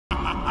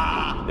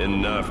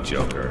Enough,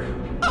 Joker.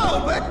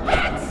 Oh, but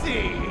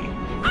Betsy!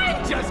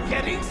 I'm just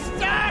getting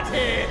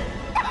started!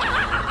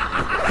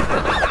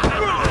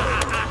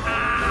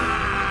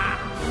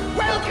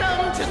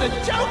 Welcome to the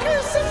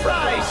Joker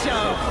Surprise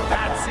Show,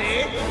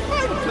 Patsy!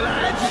 I'm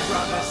glad you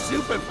brought a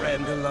super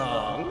friend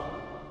along.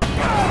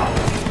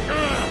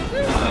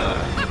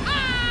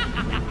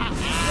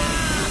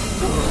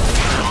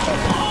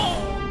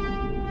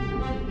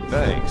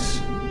 Thanks,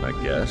 I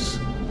guess.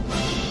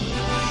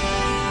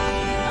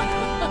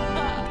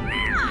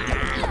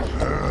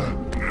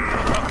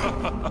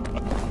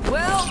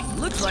 Well,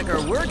 looks like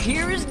our work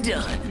here is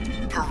done.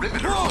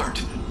 Perimeter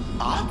alert.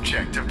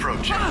 Object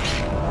approaching.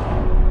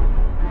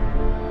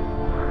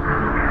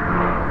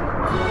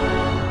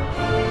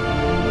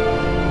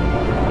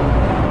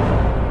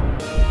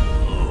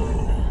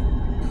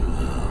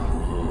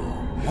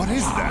 What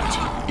is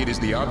that? It is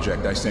the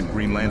object I sent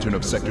Green Lantern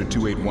of Sector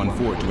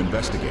 2814 to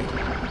investigate.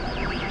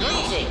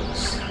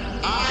 Greetings.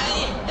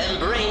 I am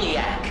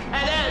Brainiac,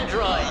 an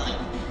android,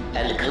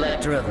 and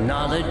collector of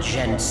knowledge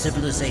and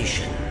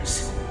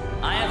civilizations.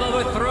 I have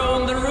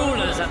overthrown the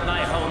rulers of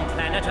my home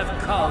planet of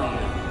Kolu.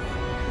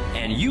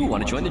 And you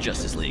want to join the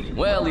Justice League?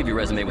 Well, leave your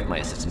resume with my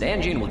assistant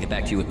Angie, and we'll get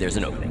back to you if there's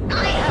an opening.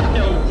 I have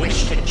no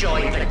wish to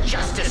join the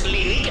Justice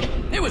League.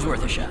 It was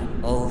worth a shot.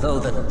 Although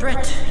the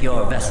threat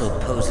your vessel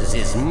poses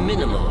is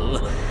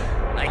minimal,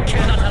 I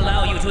cannot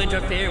allow you to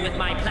interfere with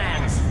my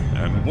plans.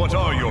 And what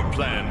are your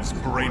plans,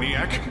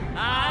 Brainiac?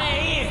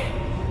 I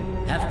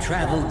have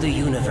traveled the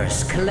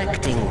universe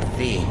collecting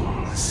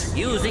things,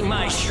 using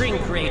my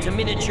shrink ray to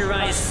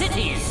miniaturize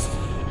cities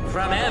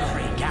from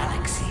every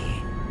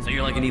galaxy. So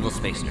you're like an evil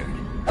space nerd.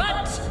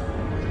 But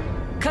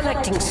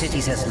collecting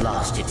cities has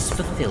lost its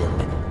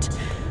fulfillment.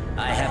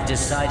 I have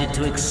decided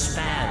to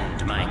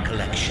expand my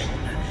collection.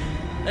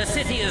 A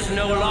city is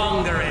no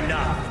longer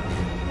enough.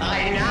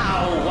 I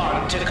now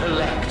want to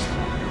collect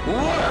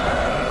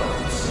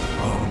worlds.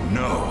 Oh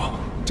no.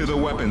 To the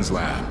weapons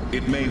lab.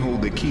 It may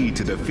hold the key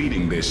to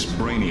defeating this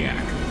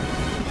Brainiac.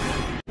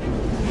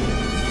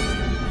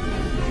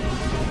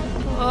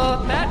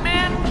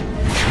 Batman?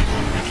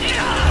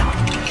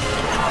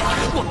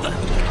 What the?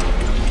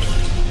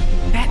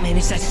 Batman,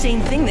 it's that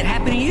same thing that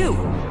happened to you.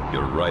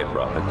 You're right,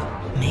 Robin.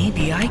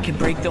 Maybe I could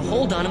break the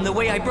hold on him the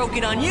way I broke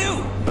it on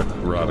you.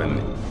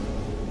 Robin,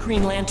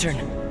 Green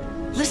Lantern,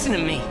 listen to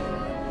me.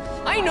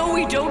 I know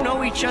we don't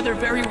know each other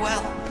very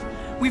well.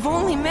 We've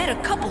only met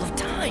a couple of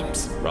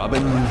times.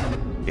 Robin,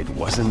 it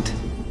wasn't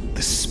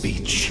the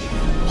speech.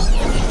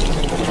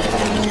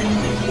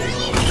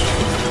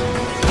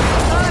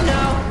 Oh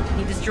no,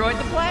 he destroyed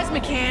the plasma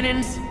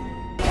cannons.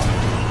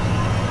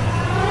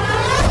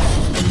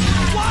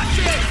 Watch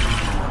it!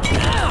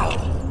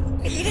 Ow!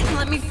 He didn't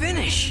let me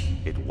finish.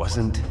 It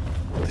wasn't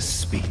the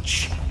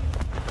speech.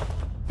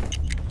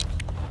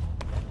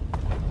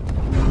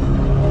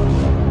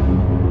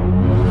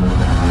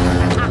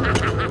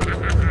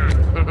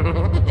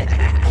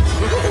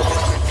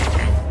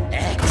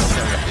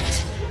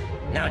 Excellent.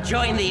 Now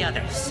join the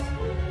others.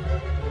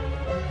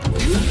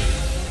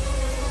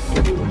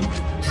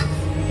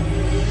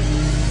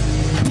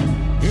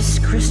 This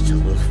crystal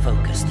will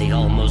focus the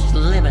almost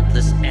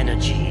limitless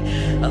energy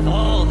of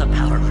all the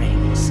power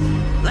rings.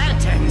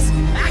 Lanterns,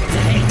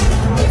 activate!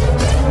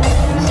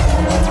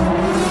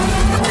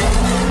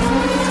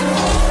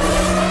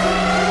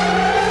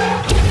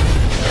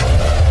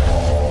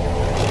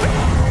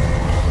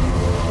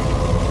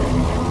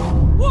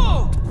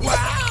 Whoa!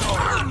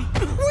 Wow!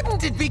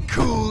 Wouldn't it be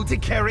cool to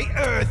carry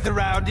Earth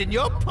around in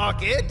your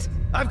pocket?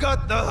 I've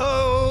got the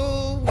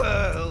whole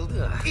world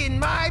in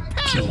my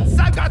pants!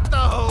 I've got the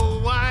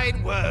whole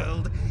wide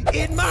world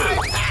in my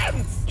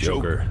pants!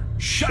 Joker,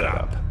 Shut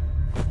up!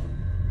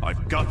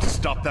 I've got to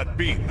stop that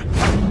beam.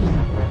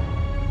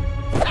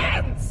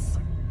 Pants!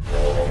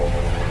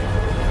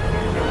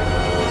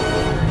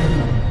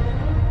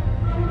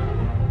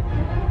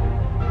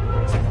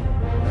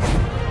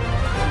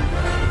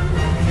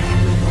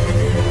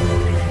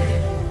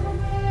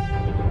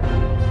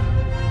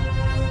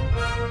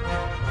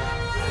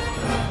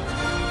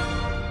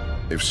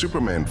 If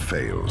Superman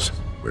fails,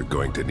 we're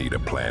going to need a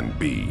plan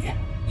B.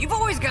 You've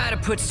always got to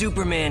put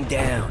Superman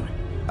down.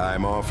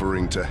 I'm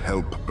offering to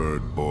help,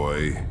 Bird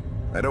Boy.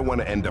 I don't want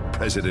to end up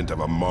president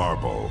of a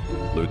marble.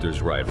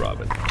 Luthor's right,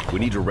 Robin. We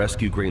need to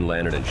rescue Green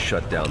Lantern and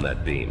shut down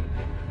that beam.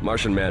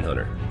 Martian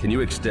Manhunter, can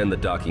you extend the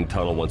docking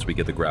tunnel once we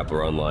get the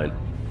grappler online?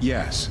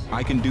 Yes,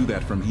 I can do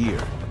that from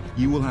here.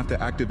 You will have to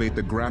activate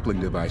the grappling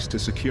device to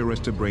secure us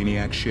to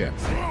Brainiac's ship.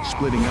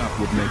 Splitting up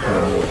would make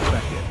her more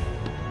effective.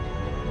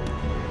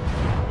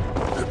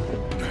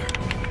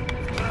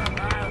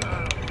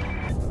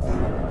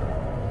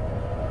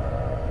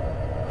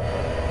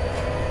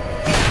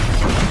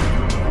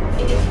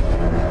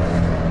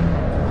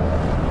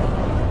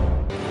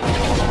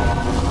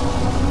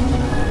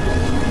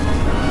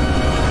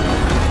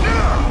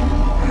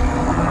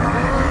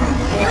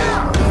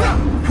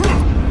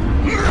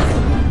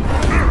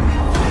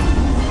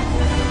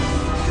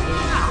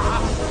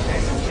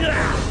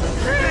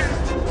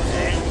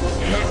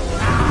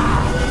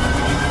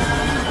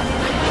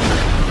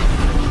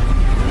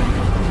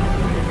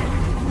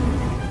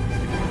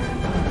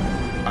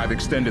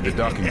 extended the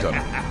docking tunnel.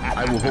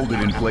 I will hold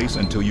it in place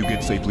until you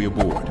get safely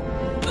aboard.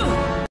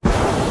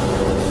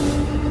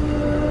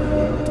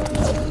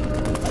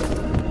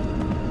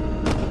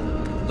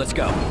 Let's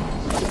go.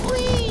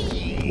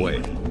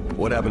 Wait,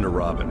 what happened to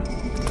Robin?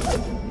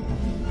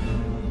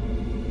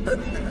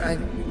 I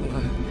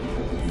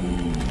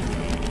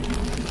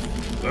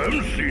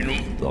haven't seen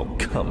him. Oh,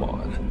 come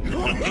on.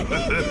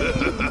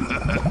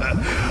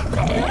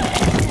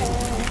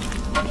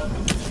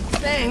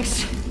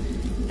 Thanks.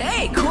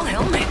 Hey, cool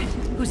helmet.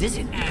 Whose is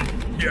it?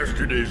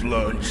 Yesterday's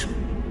lunch.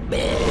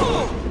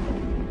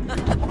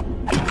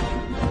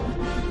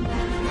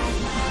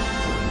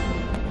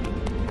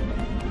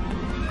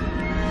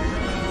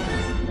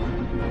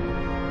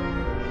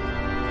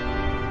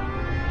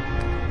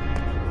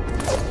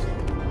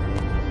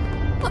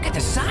 Look at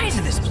the size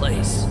of this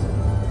place.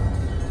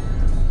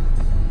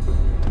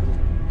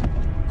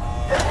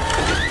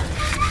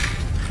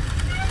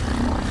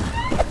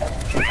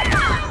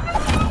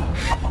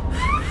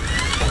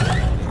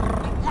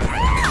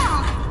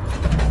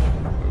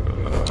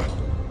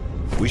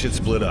 We should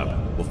split up.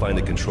 We'll find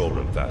the control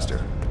room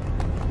faster.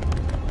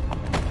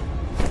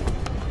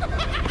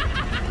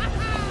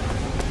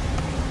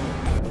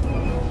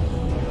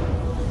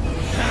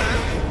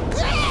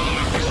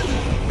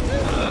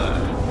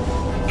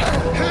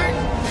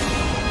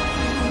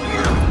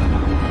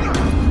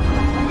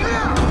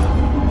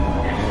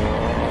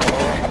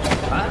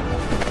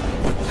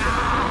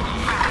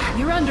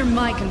 You're under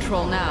my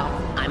control now.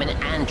 I'm an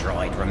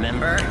android,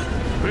 remember?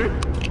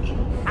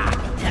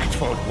 That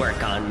won't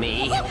work on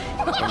me.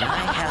 And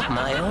I have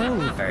my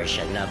own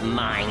version of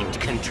mind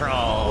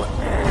control.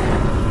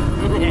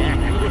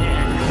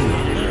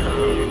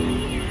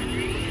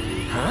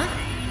 Huh?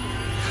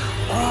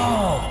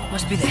 Oh,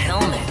 must be the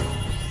helmet.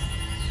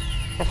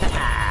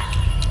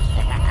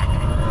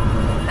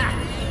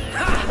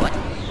 What?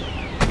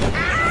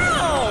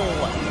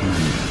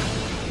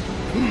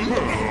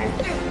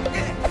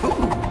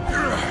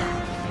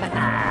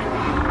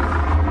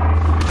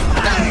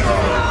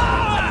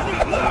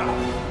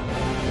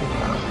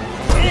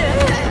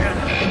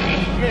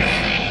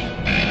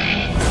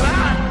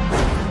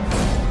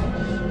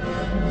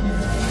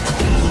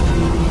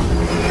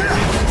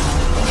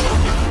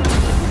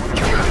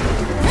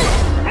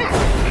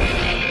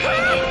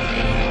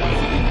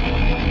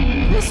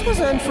 This was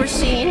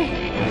unforeseen.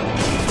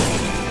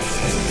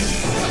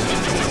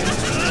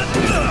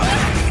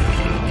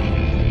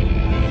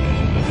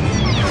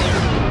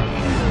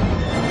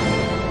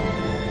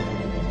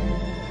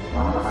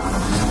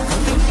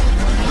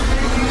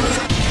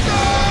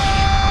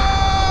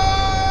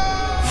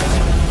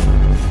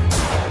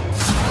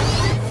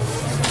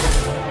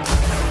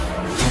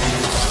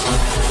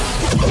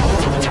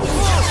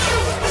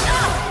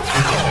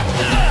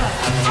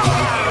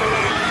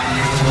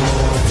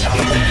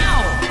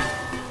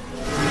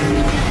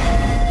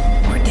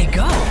 Where'd they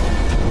go?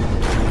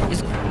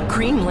 Is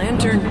Green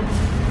Lantern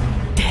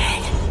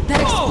dead?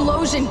 That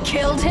explosion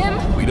killed him?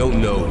 We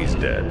don't know he's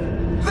dead.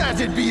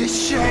 That'd be a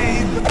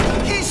shame.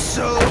 He's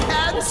so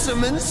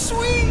handsome and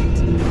sweet.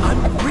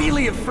 I'm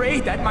really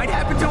afraid that might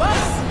happen to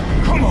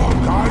us. Come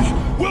on, guys.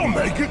 We'll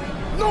make it.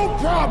 No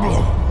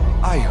problem.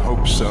 I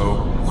hope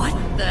so. What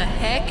the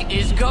heck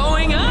is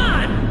going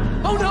on?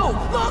 Oh no,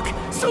 look!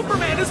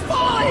 Superman is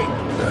falling!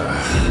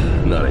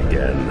 Not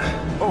again.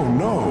 Oh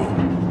no.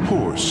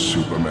 Poor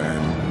Superman.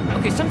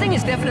 Okay, something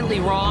is definitely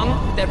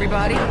wrong with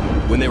everybody.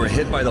 When they were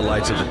hit by the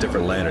lights of the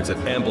different lanterns, it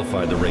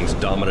amplified the ring's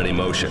dominant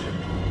emotion.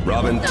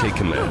 Robin, take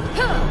command.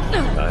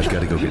 I've got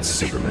to go get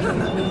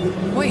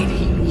Superman. Wait,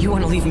 you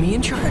want to leave me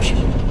in charge?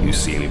 You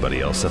see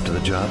anybody else up to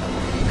the job?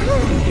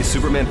 If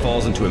Superman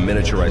falls into a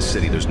miniaturized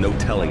city, there's no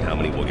telling how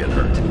many will get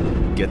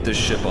hurt. Get this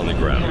ship on the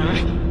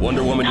ground.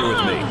 Wonder Woman, you're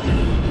with me.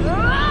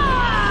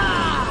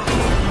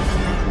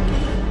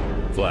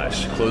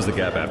 Flash, close the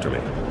gap after me.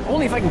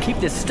 Only if I can keep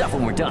this stuff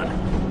when we're done.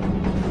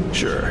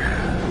 Sure.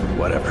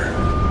 Whatever.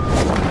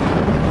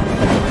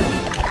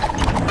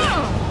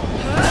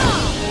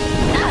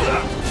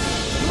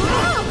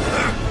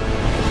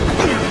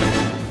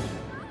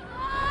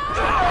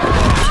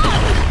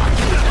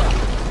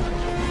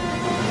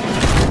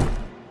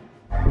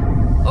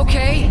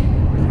 Okay,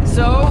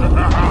 so, you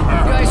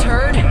guys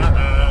heard?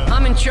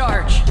 I'm in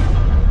charge.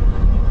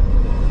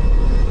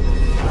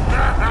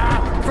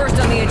 First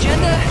on the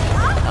agenda,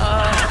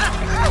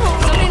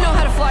 somebody know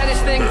how to fly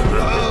this thing?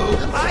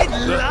 Oh, I'd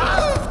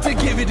love to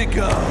give it a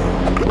go.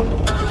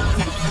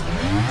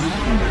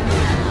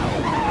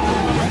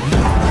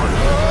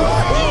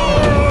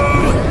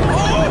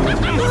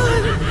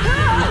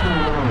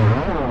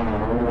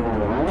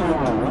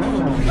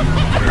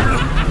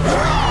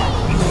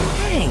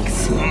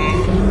 Thanks.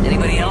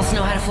 Anybody else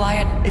know how to fly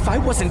it? If I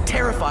wasn't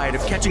terrified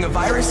of catching a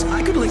virus,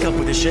 I could link up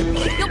with the ship.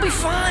 You'll be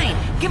fine.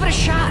 Give it a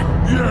shot.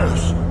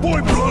 Yes,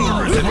 Boy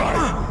Blunder is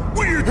right.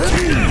 We're a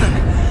team.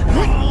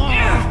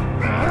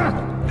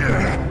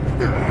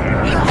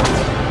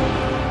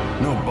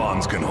 No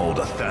bonds can hold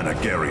a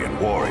Thanagarian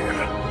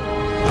warrior.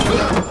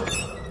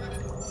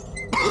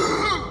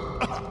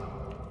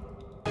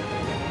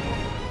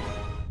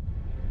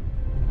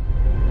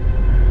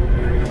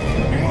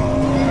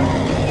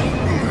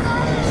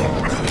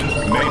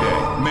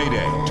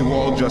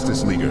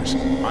 Justice Leaguers.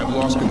 I've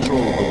lost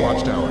control of the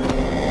watchtower.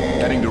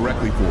 Heading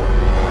directly for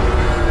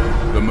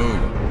the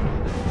moon.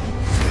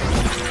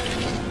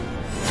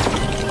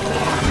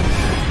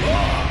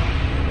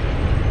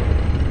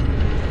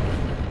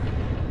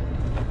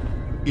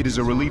 It is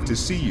a relief to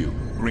see you,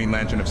 Green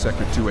Lantern of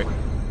Sector 2A.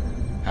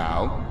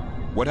 Hal,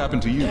 what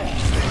happened to you?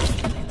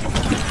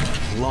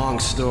 Long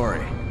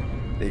story.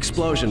 The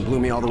explosion blew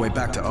me all the way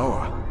back to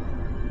Oa.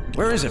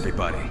 Where is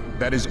everybody?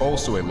 That is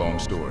also a long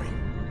story.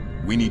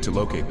 We need to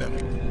locate them.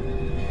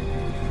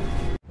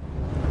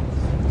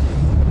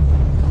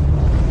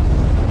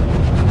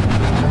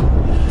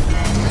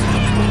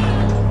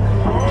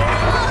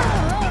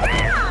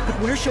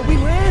 Where shall we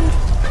land?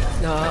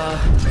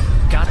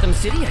 Gotham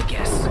City, I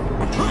guess.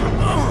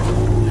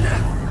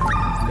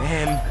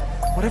 Man,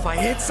 what if I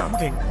hit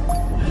something?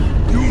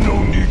 You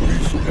no need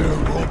be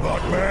scared,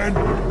 Robot Man.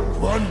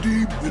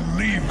 Bundy,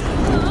 believe me.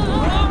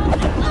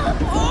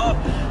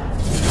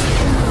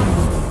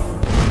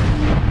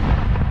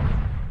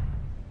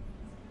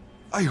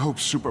 I hope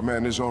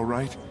Superman is all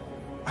right.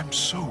 I'm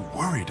so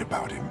worried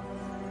about him.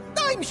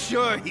 I'm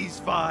sure he's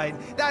fine.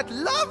 That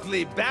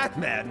lovely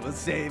Batman will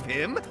save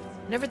him.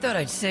 Never thought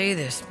I'd say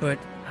this, but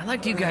I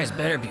liked you guys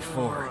better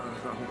before.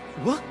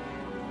 What?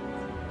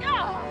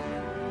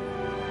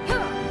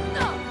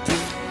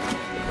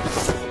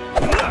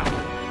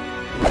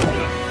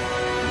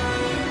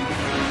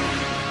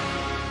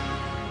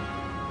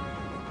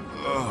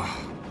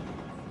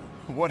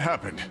 What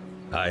happened?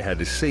 I had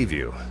to save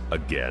you.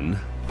 Again.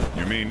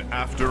 You mean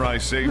after I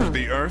saved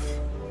the Earth?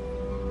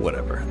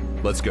 Whatever.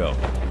 Let's go.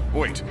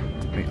 Wait,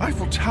 the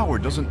Eiffel Tower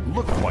doesn't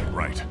look quite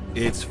right.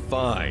 It's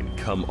fine.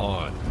 Come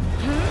on.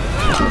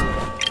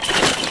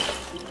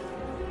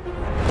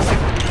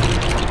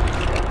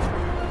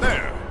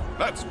 There,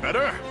 that's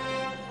better.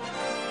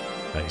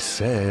 I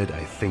said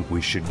I think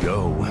we should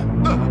go.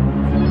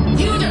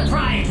 You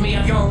deprived me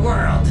of your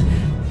world.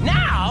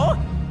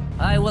 Now,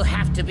 I will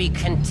have to be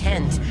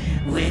content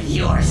with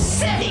your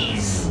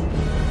cities.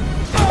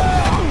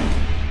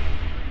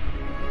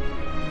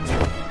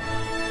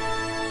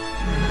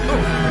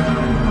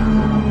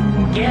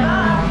 Give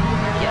up!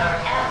 Your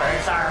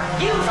efforts are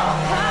futile!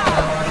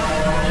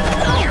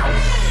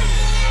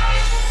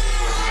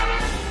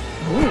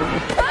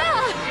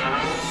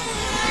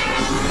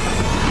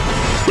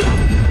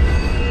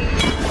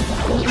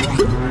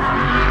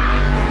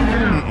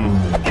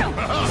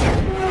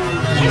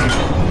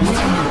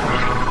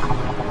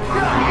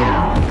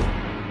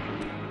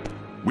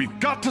 We've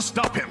got to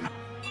stop him!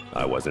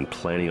 I wasn't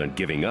planning on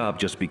giving up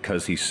just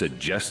because he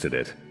suggested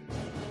it.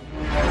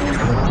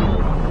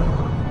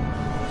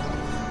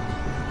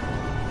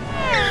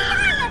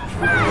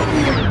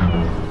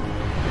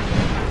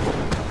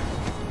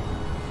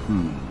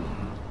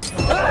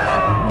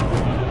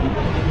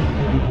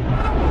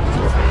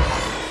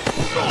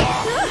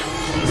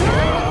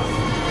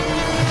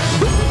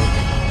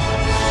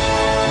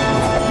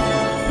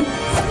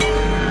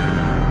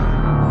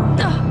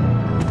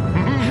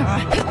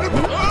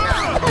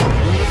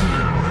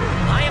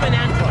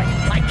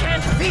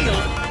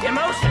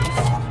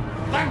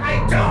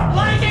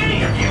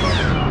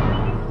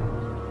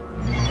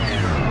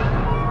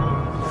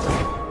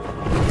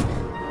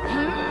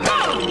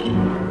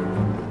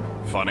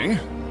 Funny.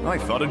 I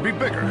thought it'd be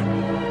bigger.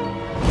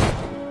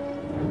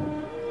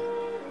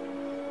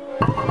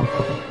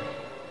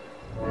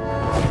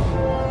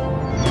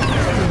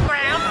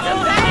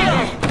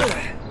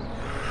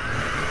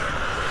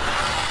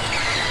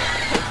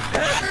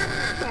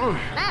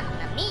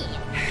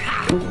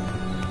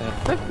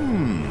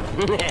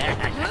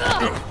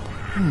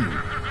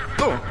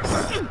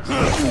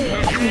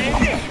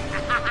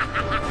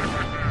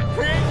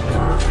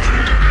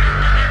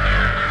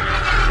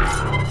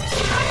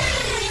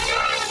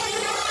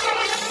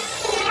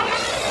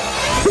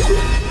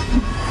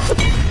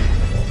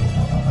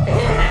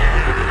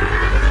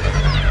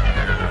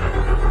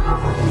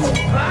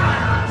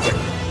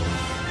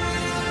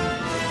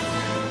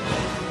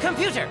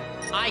 Computer,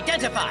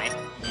 identified.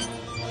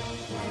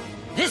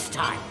 This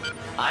time,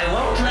 I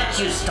won't let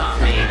you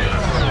stop me.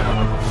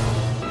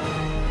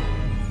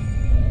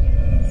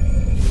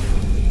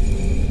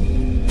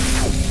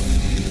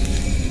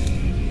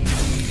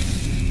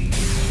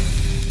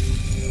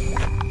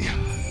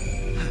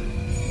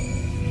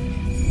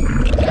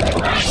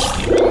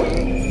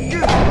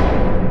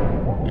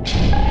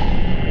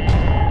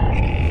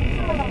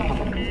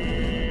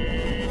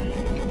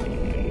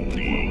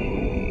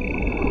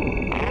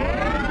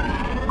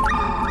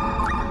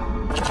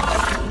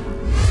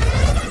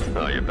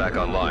 Back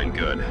online,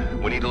 good.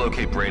 We need to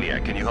locate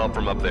Brainiac. Can you help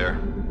from up there?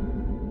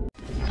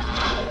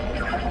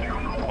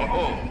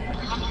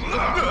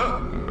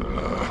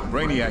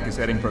 Brainiac is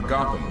heading for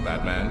Gotham,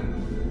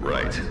 Batman.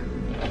 Right.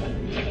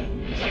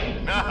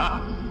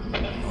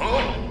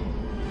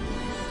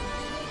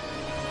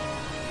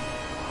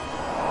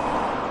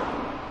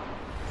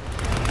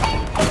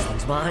 This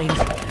one's mine.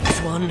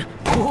 This one.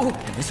 Oh,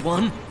 and this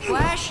one.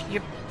 Flash,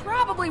 you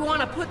probably want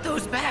to put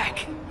those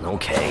back.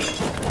 Okay.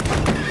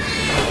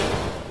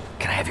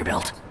 Can I have your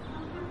belt?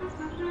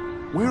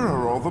 Where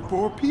are all the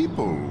poor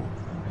people?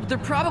 They're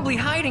probably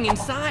hiding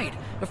inside,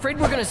 afraid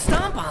we're gonna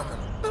stomp on them.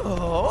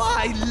 Oh,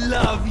 I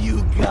love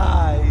you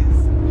guys.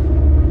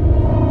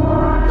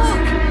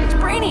 Look, it's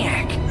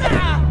Brainiac.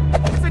 Ah!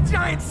 It's a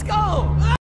giant skull!